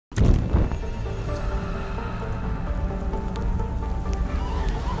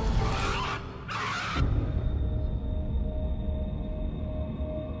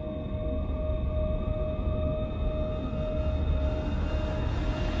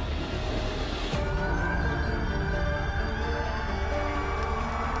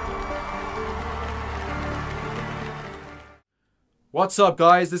What's up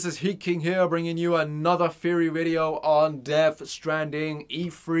guys, this is Heat King here bringing you another theory video on Death Stranding.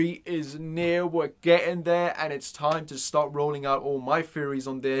 E3 is near, we're getting there and it's time to start rolling out all my theories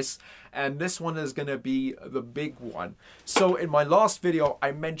on this, and this one is going to be the big one. So in my last video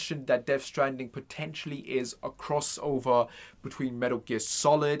I mentioned that Death Stranding potentially is a crossover between Metal Gear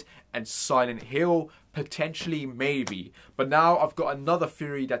Solid and Silent Hill, potentially, maybe. But now I've got another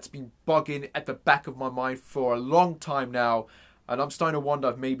theory that's been bugging at the back of my mind for a long time now. And I'm starting to wonder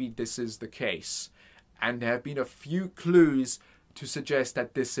if maybe this is the case. And there have been a few clues to suggest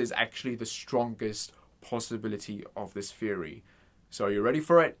that this is actually the strongest possibility of this theory. So are you ready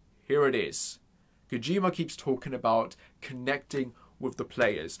for it? Here it is. Kojima keeps talking about connecting with the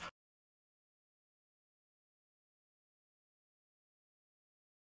players.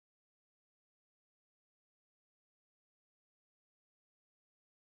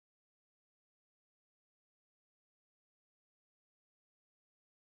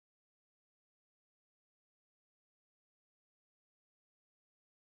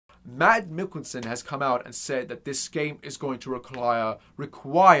 Matt Mikkelsen has come out and said that this game is going to require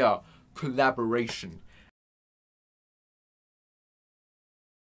collaboration.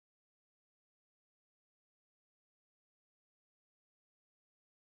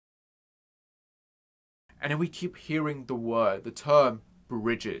 And then we keep hearing the term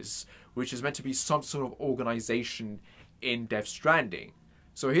bridges, which is meant to be some sort of organization in Death Stranding.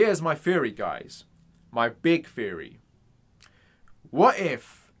 So here's my theory, guys. My big theory. What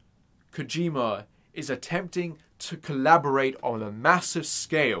if Kojima is attempting to collaborate on a massive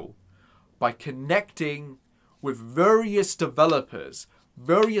scale by connecting with various developers,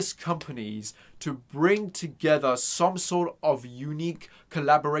 various companies to bring together some sort of unique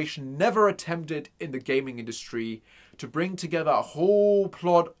collaboration never attempted in the gaming industry, to bring together a whole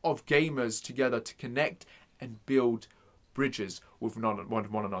plot of gamers together to connect and build bridges with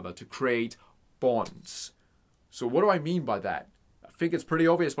one another, to create bonds. So what do I mean by that? I think it's pretty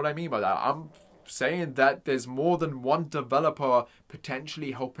obvious what I mean by that. I'm saying that there's more than one developer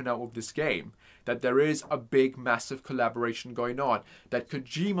potentially helping out with this game. That there is a big, massive collaboration going on. That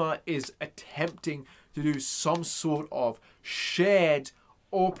Kojima is attempting to do some sort of shared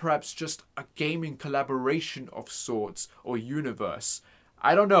or perhaps just a gaming collaboration of sorts or universe.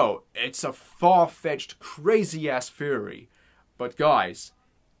 I don't know. It's a far-fetched, crazy-ass theory. But guys,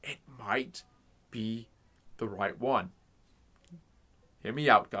 it might be the right one. Hear me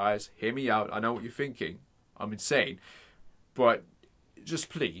out, guys. Hear me out. I know what you're thinking. I'm insane. But just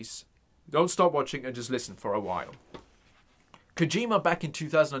please, don't stop watching and just listen for a while. Kojima back in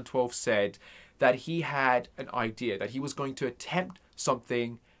 2012 said that he had an idea, that he was going to attempt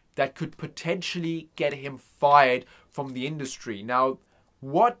something that could potentially get him fired from the industry. Now,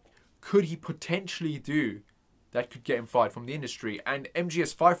 what could he potentially do that could get him fired from the industry? And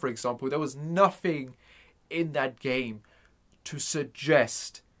MGS5, for example, there was nothing in that game to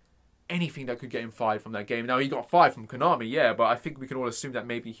suggest anything that could get him fired from that game. Now, he got fired from Konami, yeah, but I think we can all assume that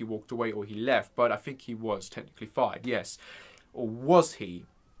maybe he walked away or he left, but I think he was technically fired, yes. Or was he?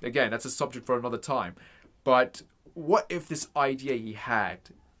 Again, that's a subject for another time. But what if this idea he had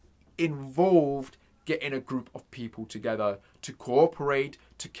involved getting a group of people together to cooperate,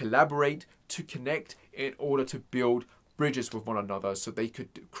 to collaborate, to connect in order to build bridges with one another so they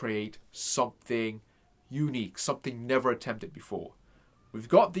could create something unique, something never attempted before. We've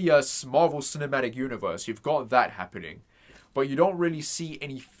got the Marvel Cinematic Universe, you've got that happening, but you don't really see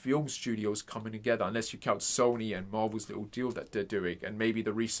any film studios coming together unless you count Sony and Marvel's little deal that they're doing, and maybe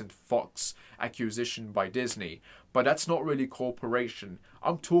the recent Fox acquisition by Disney. But that's not really cooperation.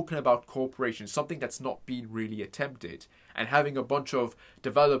 I'm talking about cooperation, something that's not been really attempted, and having a bunch of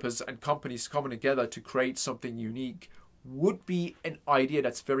developers and companies coming together to create something unique would be an idea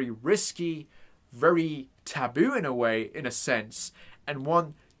that's very risky, very taboo in a way, in a sense, and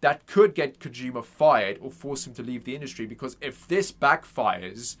one that could get Kojima fired or force him to leave the industry. Because if this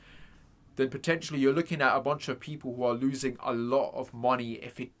backfires, then potentially you're looking at a bunch of people who are losing a lot of money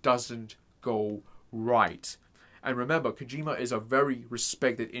if it doesn't go right. And remember, Kojima is a very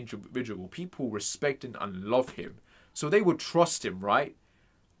respected individual. People respect and love him, so they would trust him, right?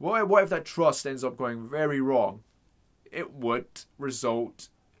 What if that trust ends up going very wrong? It would result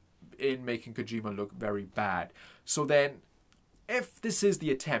in making Kojima look very bad. So then, if this is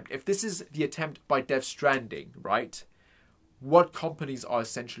the attempt by Death Stranding, right? What companies are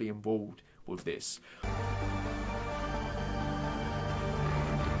essentially involved with this?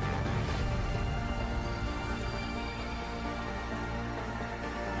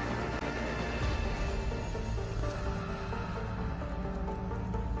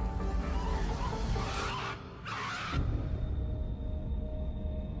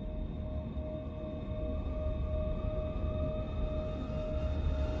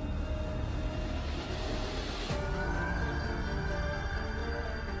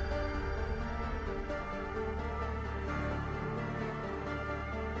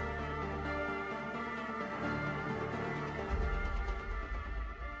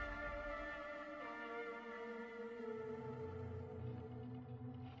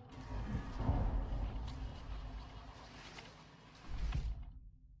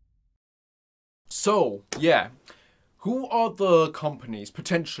 So, yeah. Who are the companies,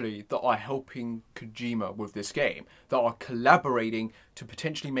 potentially, that are helping Kojima with this game? That are collaborating to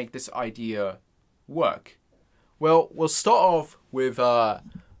potentially make this idea work? Well, we'll start off with the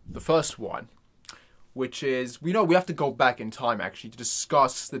first one, which is, we know we have to go back in time, actually, to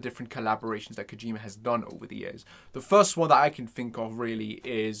discuss the different collaborations that Kojima has done over the years. The first one that I can think of, really,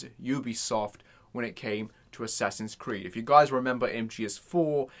 is Ubisoft when it came to Assassin's Creed. If you guys remember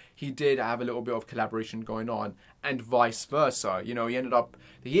MGS4, he did have a little bit of collaboration going on, and vice versa. You know, he ended up,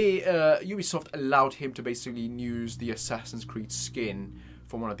 Ubisoft allowed him to basically use the Assassin's Creed skin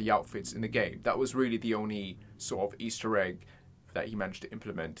from one of the outfits in the game. That was really the only sort of Easter egg that he managed to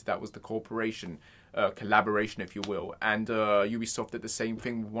implement. That was the corporation collaboration, if you will. And Ubisoft did the same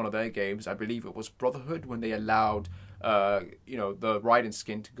thing with one of their games. I believe it was Brotherhood, when they allowed the Raiden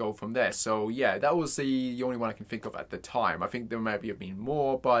skin to go from there. So yeah, that was the only one I can think of at the time. I think there might have been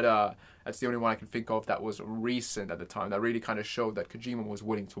more, but that's the only one I can think of that was recent at the time. That really kind of showed that Kojima was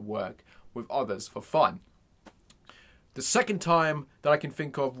willing to work with others for fun. The second time that I can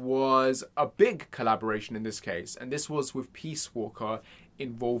think of was a big collaboration in this case, and this was with Peace Walker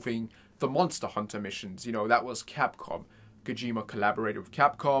involving the Monster Hunter missions. You know, that was Capcom. Kojima collaborated with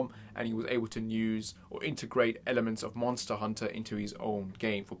Capcom, and he was able to use or integrate elements of Monster Hunter into his own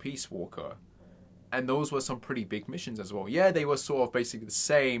game for Peace Walker. And those were some pretty big missions as well. Yeah, they were sort of basically the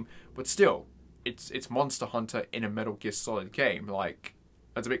same, but still, it's Monster Hunter in a Metal Gear Solid game. Like,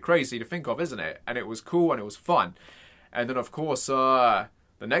 that's a bit crazy to think of, isn't it? And it was cool and it was fun. And then, of course, the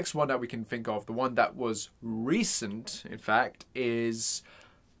next one that we can think of, the one that was recent, in fact, is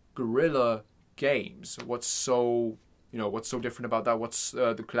Guerrilla Games. What's so different about that? What's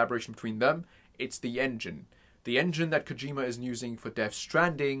the collaboration between them? It's the engine. The engine that Kojima is using for Death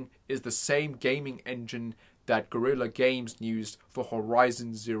Stranding is the same gaming engine that Guerrilla Games used for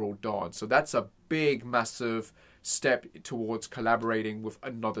Horizon Zero Dawn. So that's a big, massive step towards collaborating with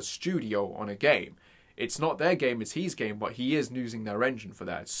another studio on a game. It's not their game, it's his game, but he is using their engine for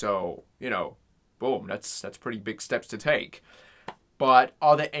that. So, boom, that's pretty big steps to take. But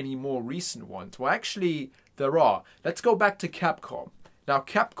are there any more recent ones? Well, actually, there are. Let's go back to Capcom. Now,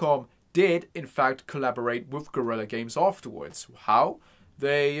 Capcom did, in fact, collaborate with Guerrilla Games afterwards. How?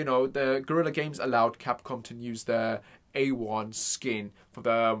 The Guerrilla Games allowed Capcom to use their A1 skin for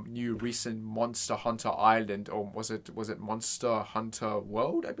the new recent Monster Hunter Island, or was it Monster Hunter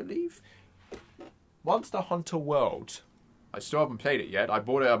World, I believe? Monster Hunter World. I still haven't played it yet. I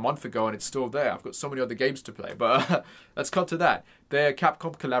bought it a month ago and it's still there. I've got so many other games to play, but let's cut to that.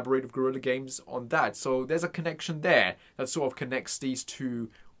 Capcom collaborated with Guerrilla Games on that, so there's a connection there that sort of connects these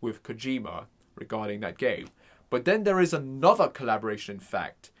two with Kojima regarding that game. But then there is another collaboration, in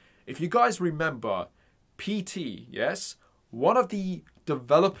fact. If you guys remember, PT, yes? One of the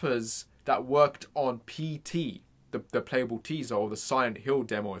developers that worked on PT, the playable teaser, or the Silent Hill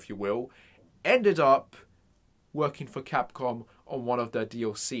demo, if you will, ended up working for Capcom on one of their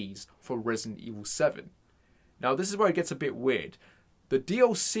DLCs for Resident Evil 7. Now, this is where it gets a bit weird. The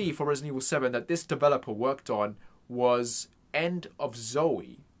DLC for Resident Evil 7 that this developer worked on was End of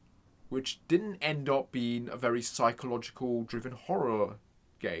Zoe, which didn't end up being a very psychological-driven horror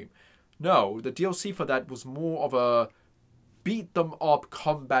game. No, the DLC for that was more of a beat-them-up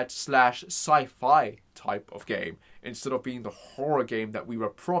combat / sci-fi type of game, instead of being the horror game that we were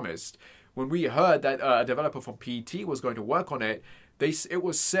promised. When we heard that a developer from PT was going to work on it, it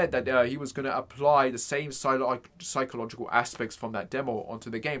was said that he was going to apply the same psychological aspects from that demo onto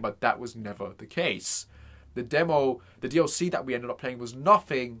the game, but that was never the case. The DLC that we ended up playing was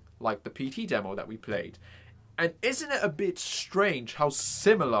nothing like the PT demo that we played. And isn't it a bit strange how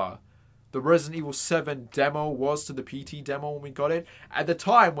similar the Resident Evil 7 demo was to the PT demo when we got it? At the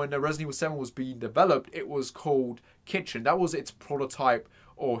time when the Resident Evil 7 was being developed, it was called Kitchen. That was its prototype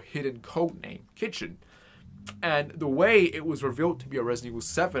or hidden code name, Kitchen. And the way it was revealed to be a Resident Evil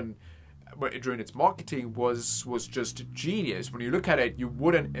 7 during its marketing was just genius. When you look at it, you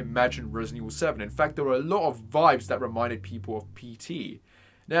wouldn't imagine Resident Evil 7. In fact, there were a lot of vibes that reminded people of PT.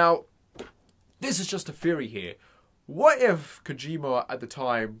 Now, this is just a theory here. What if Kojima at the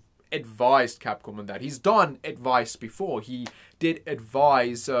time advised Capcom on that? He's done advice before. He did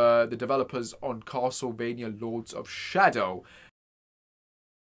advise the developers on Castlevania Lords of Shadow.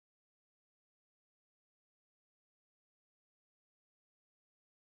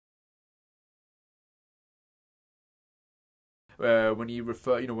 when he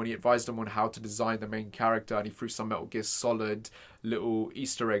when he advised them on how to design the main character, and he threw some Metal Gear Solid little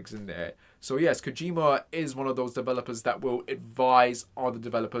Easter eggs in there. So yes, Kojima is one of those developers that will advise other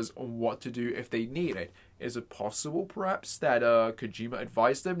developers on what to do if they need it. Is it possible, perhaps, that Kojima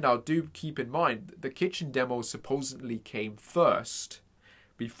advised them? Now, do keep in mind, the kitchen demo supposedly came first,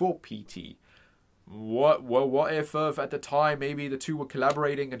 before PT. What if at the time maybe the two were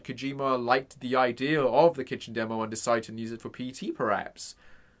collaborating and Kojima liked the idea of the kitchen demo and decided to use it for PT, perhaps?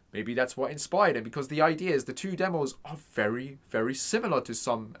 Maybe that's what inspired him, because the idea is the two demos are very, very similar to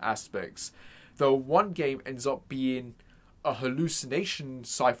some aspects. Though one game ends up being a hallucination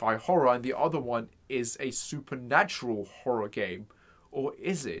sci-fi horror and the other one is a supernatural horror game. Or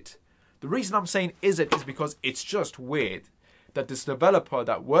is it? The reason I'm saying is it is because it's just weird that this developer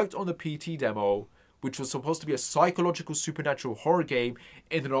that worked on the PT demo, which was supposed to be a psychological supernatural horror game,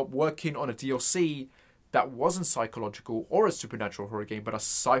 ended up working on a DLC that wasn't psychological or a supernatural horror game, but a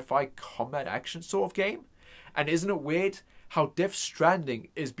sci-fi combat action sort of game. And isn't it weird how Death Stranding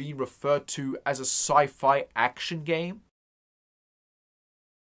is being referred to as a sci-fi action game?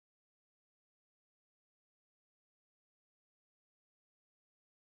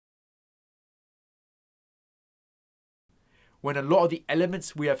 When a lot of the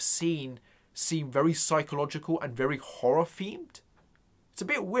elements we have seen seem very psychological and very horror themed? It's a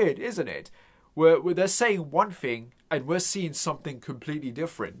bit weird, isn't it? Where they're saying one thing and we're seeing something completely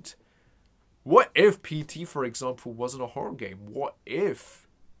different. What if PT, for example, wasn't a horror game? What if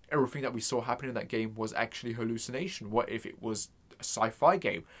everything that we saw happening in that game was actually hallucination? What if it was a sci-fi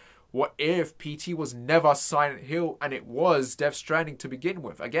game? What if PT was never Silent Hill and it was Death Stranding to begin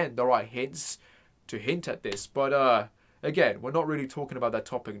with? Again, there are hints to hint at this, but again, we're not really talking about that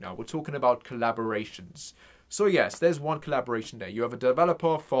topic now. We're talking about collaborations. So yes, there's one collaboration there. You have a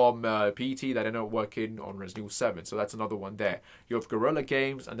developer from PT that ended up working on Resident Evil 7. So that's another one there. You have Guerrilla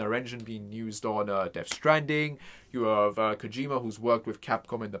Games and their engine being used on Death Stranding. You have Kojima, who's worked with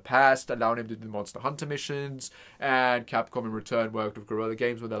Capcom in the past, allowing him to do the Monster Hunter missions. And Capcom in return worked with Guerrilla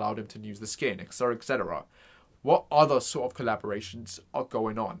Games, which allowed him to use the skin, etc., etc. What other sort of collaborations are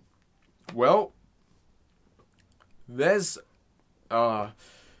going on? Well, there's Square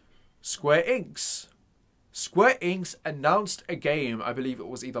Enix. Square Enix announced a game, I believe it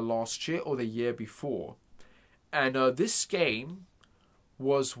was either last year or the year before. And this game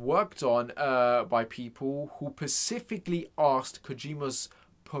was worked on by people who specifically asked Kojima's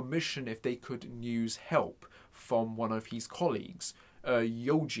permission if they could use help from one of his colleagues,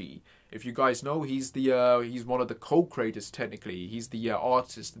 Yoji. If you guys know, he's one of the co-creators technically. He's the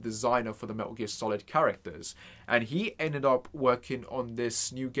artist, the designer for the Metal Gear Solid characters. And he ended up working on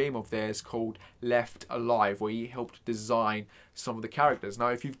this new game of theirs called Left Alive, where he helped design some of the characters. Now,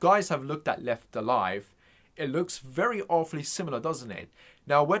 if you guys have looked at Left Alive, it looks very awfully similar, doesn't it?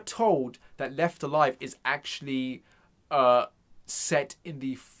 Now, we're told that Left Alive is actually set in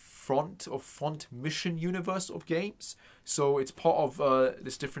the front mission universe of games. So it's part of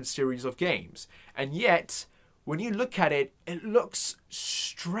this different series of games. And yet, when you look at it, it looks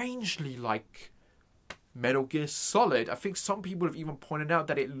strangely like Metal Gear Solid. I think some people have even pointed out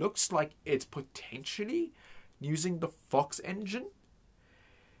that it looks like it's potentially using the Fox engine.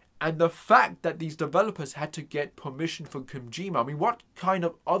 And the fact that these developers had to get permission from Kojima, I mean, what kind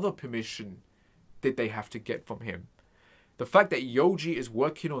of other permission did they have to get from him? The fact that Yoji is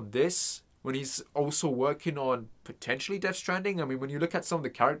working on this when he's also working on potentially Death Stranding. I mean, when you look at some of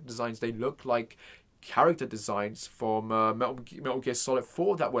the character designs, they look like character designs from Metal Gear Solid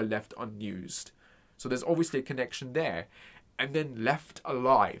 4 that were left unused. So there's obviously a connection there. And then Left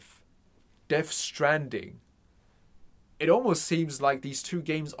Alive, Death Stranding. It almost seems like these two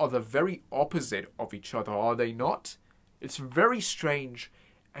games are the very opposite of each other, are they not? It's very strange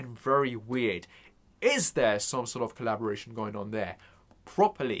and very weird. Is there some sort of collaboration going on there?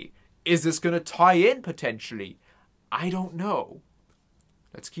 Properly. Is this going to tie in potentially? I don't know.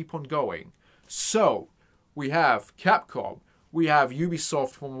 Let's keep on going. So, we have Capcom. We have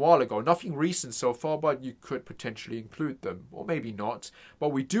Ubisoft from a while ago. Nothing recent so far, but you could potentially include them. Or maybe not. But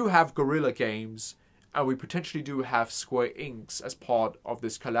we do have Guerrilla Games. And we potentially do have Square Enix as part of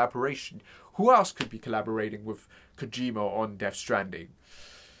this collaboration. Who else could be collaborating with Kojima on Death Stranding?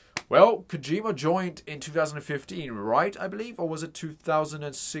 Well, Kojima joined in 2015, right, I believe? Or was it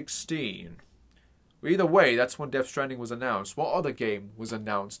 2016? Either way, that's when Death Stranding was announced. What other game was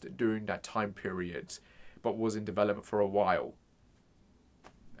announced during that time period, but was in development for a while?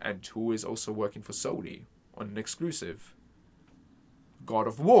 And who is also working for Sony on an exclusive? God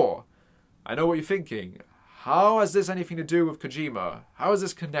of War. I know what you're thinking. How has this anything to do with Kojima? How is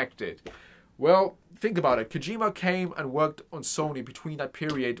this connected? Well, think about it. Kojima came and worked on Sony between that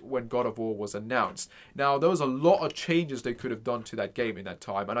period when God of War was announced. Now, there was a lot of changes they could have done to that game in that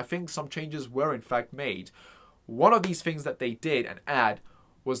time, and I think some changes were in fact made. One of these things that they did and add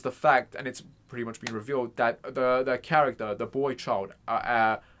was the fact, and it's pretty much been revealed, that the character, the boy child,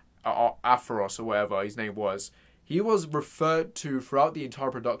 Atheros or whatever his name was, he was referred to throughout the entire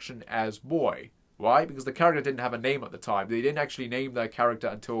production as Boy. Why? Because the character didn't have a name at the time. They didn't actually name their character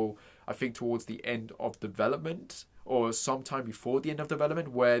until, I think, towards the end of development, or sometime before the end of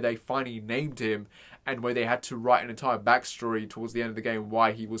development, where they finally named him, and where they had to write an entire backstory towards the end of the game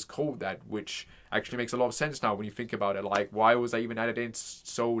why he was called that, which actually makes a lot of sense now when you think about it. Like, why was that even added in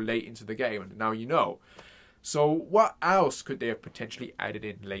so late into the game? And now you know. So what else could they have potentially added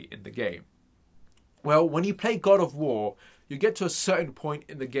in late in the game? Well, when you play God of War, you get to a certain point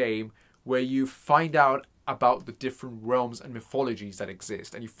in the game where you find out about the different realms and mythologies that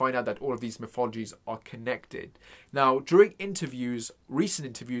exist, and you find out that all of these mythologies are connected. Now, during interviews, recent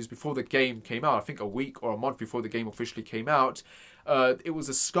interviews before the game came out, I think a week or a month before the game officially came out, it was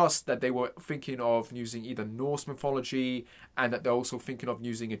discussed that they were thinking of using either Norse mythology, and that they're also thinking of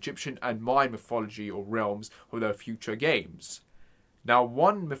using Egyptian and Mayan mythology or realms for their future games. Now,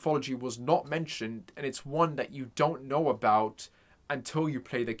 one mythology was not mentioned, and it's one that you don't know about until you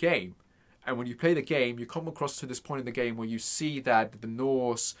play the game. And when you play the game, you come across to this point in the game where you see that the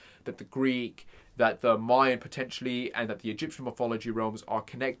Norse, that the Greek, that the Mayan potentially, and that the Egyptian mythology realms are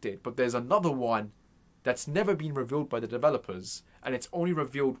connected. But there's another one that's never been revealed by the developers, and it's only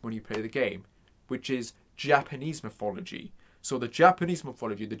revealed when you play the game, which is Japanese mythology. So the Japanese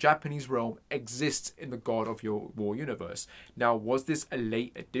mythology, the Japanese realm, exists in the God of War universe. Now, was this a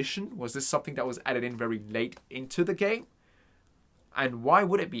late addition? Was this something that was added in very late into the game? And why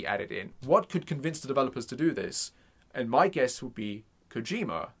would it be added in? What could convince the developers to do this? And my guess would be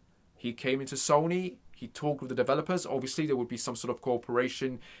Kojima. He came into Sony, he talked with the developers. Obviously, there would be some sort of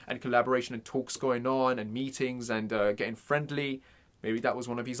cooperation and collaboration and talks going on and meetings and getting friendly. Maybe that was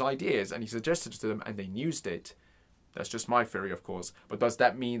one of his ideas and he suggested it to them and they used it. That's just my theory, of course. But does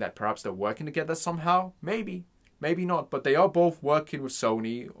that mean that perhaps they're working together somehow? Maybe. Maybe not. But they are both working with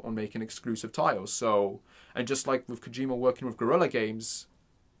Sony on making exclusive titles. So, and just like with Kojima working with Guerrilla Games,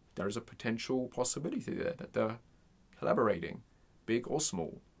 there is a potential possibility there that they're collaborating, big or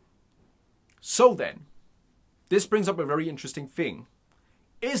small. So then, this brings up a very interesting thing.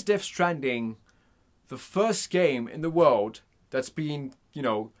 Is Death Stranding the first game in the world that's been,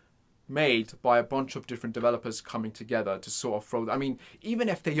 made by a bunch of different developers coming together to sort of throw... I mean, even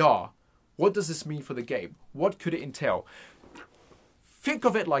if they are, what does this mean for the game? What could it entail? Think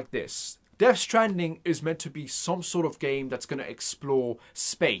of it like this. Death Stranding is meant to be some sort of game that's going to explore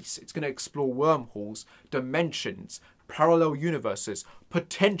space. It's going to explore wormholes, dimensions, parallel universes,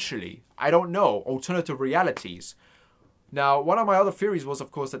 potentially, I don't know, alternative realities. Now, one of my other theories was,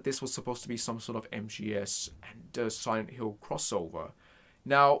 of course, that this was supposed to be some sort of MGS and Silent Hill crossover.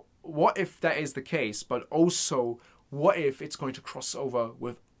 Now, what if that is the case, but also, what if it's going to cross over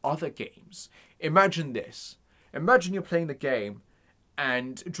with other games? Imagine this. Imagine you're playing the game,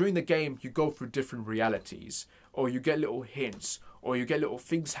 and during the game, you go through different realities, or you get little hints, or you get little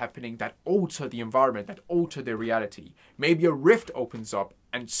things happening that alter the environment, that alter the reality. Maybe a rift opens up,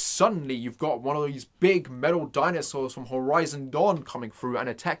 and suddenly you've got one of these big metal dinosaurs from Horizon Dawn coming through and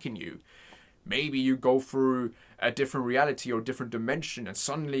attacking you. Maybe you go through a different reality or a different dimension, and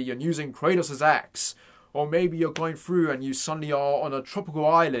suddenly you're using Kratos' axe. Or maybe you're going through and you suddenly are on a tropical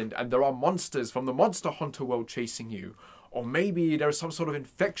island and there are monsters from the Monster Hunter world chasing you. Or maybe there's some sort of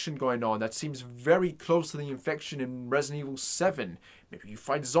infection going on that seems very close to the infection in Resident Evil 7. Maybe you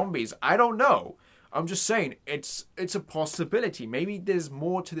fight zombies. I don't know. I'm just saying, it's a possibility. Maybe there's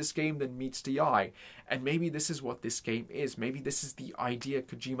more to this game than meets the eye. And maybe this is what this game is. Maybe this is the idea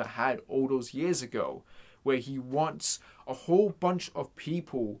Kojima had all those years ago, where he wants a whole bunch of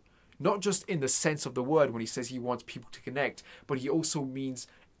people, not just in the sense of the word when he says he wants people to connect, but he also means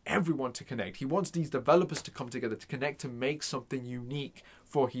everyone to connect. He wants these developers to come together to connect to make something unique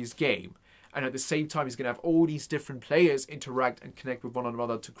for his game. And at the same time, he's going to have all these different players interact and connect with one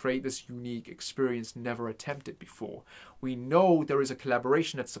another to create this unique experience never attempted before. We know there is a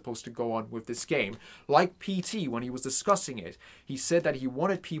collaboration that's supposed to go on with this game. Like PT, when he was discussing it, he said that he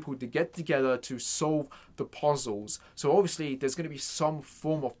wanted people to get together to solve the puzzles. So obviously, there's going to be some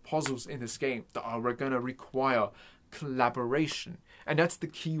form of puzzles in this game that are going to require collaboration. And that's the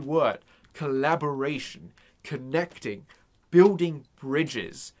key word. Collaboration. Connecting. Building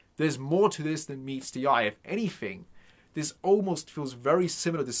bridges. There's more to this than meets the eye. If anything, this almost feels very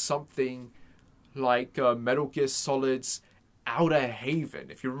similar to something like Metal Gear Solid's Outer Haven.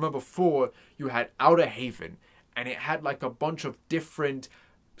 If you remember before, you had Outer Haven, and it had like a bunch of different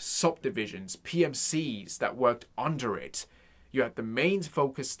subdivisions, PMCs that worked under it. You had the main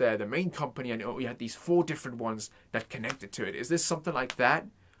focus there, the main company, and you had these 4 different ones that connected to it. Is this something like that?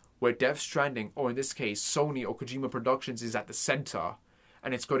 Where Death Stranding, or in this case, Sony or Kojima Productions is at the center,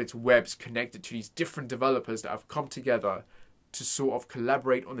 and it's got its webs connected to these different developers that have come together to sort of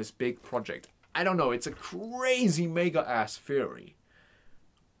collaborate on this big project. I don't know, it's a crazy mega-ass theory.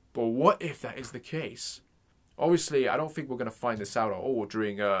 But what if that is the case? Obviously, I don't think we're going to find this out at all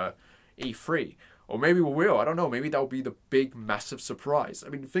during E3. Or maybe we will, I don't know, maybe that'll be the big, massive surprise. I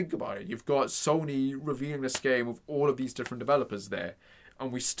mean, think about it. You've got Sony revealing this game with all of these different developers there. And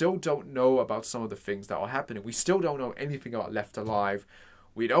we still don't know about some of the things that are happening. We still don't know anything about Left Alive.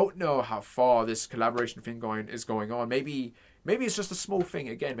 We don't know how far this collaboration thing is going on. Maybe it's just a small thing.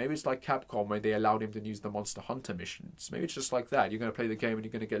 Again, maybe it's like Capcom where they allowed him to use the Monster Hunter missions. Maybe it's just like that. You're going to play the game and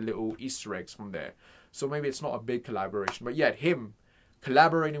you're going to get little Easter eggs from there. So maybe it's not a big collaboration. But yet, him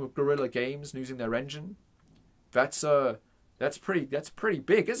collaborating with Guerrilla Games and using their engine, that's pretty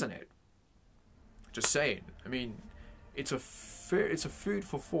big, isn't it? Just saying. I mean, it's a food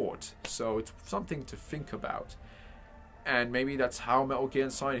for thought. So it's something to think about. And maybe that's how Metal Gear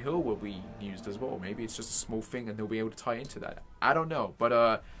and Silent Hill will be used as well. Maybe it's just a small thing and they'll be able to tie into that. I don't know.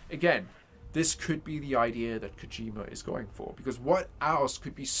 But again, this could be the idea that Kojima is going for. Because what else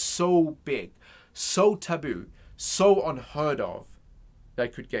could be so big, so taboo, so unheard of,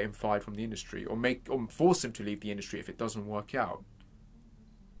 that could get him fired from the industry or force him to leave the industry if it doesn't work out?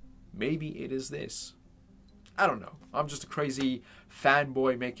 Maybe it is this. I don't know. I'm just a crazy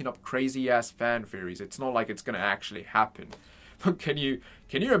fanboy making up crazy-ass fan theories. It's not like it's going to actually happen. But can you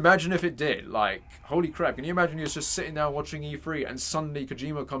imagine if it did? Like, holy crap, can you imagine you're just sitting down watching E3 and suddenly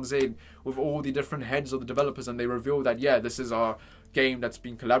Kojima comes in with all the different heads of the developers and they reveal that, yeah, this is our game that's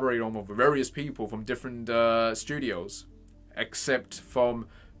been collaborated on with various people from different studios. Except from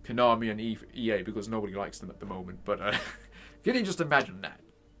Konami and EA, because nobody likes them at the moment. But can you just imagine that?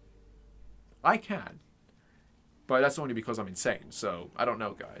 I can. But that's only because I'm insane. So, I don't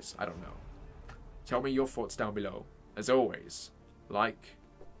know, guys. I don't know. Tell me your thoughts down below. As always, like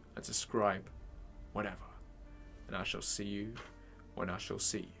and subscribe, whatever. And I shall see you when I shall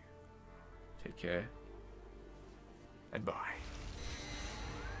see you. Take care. And bye.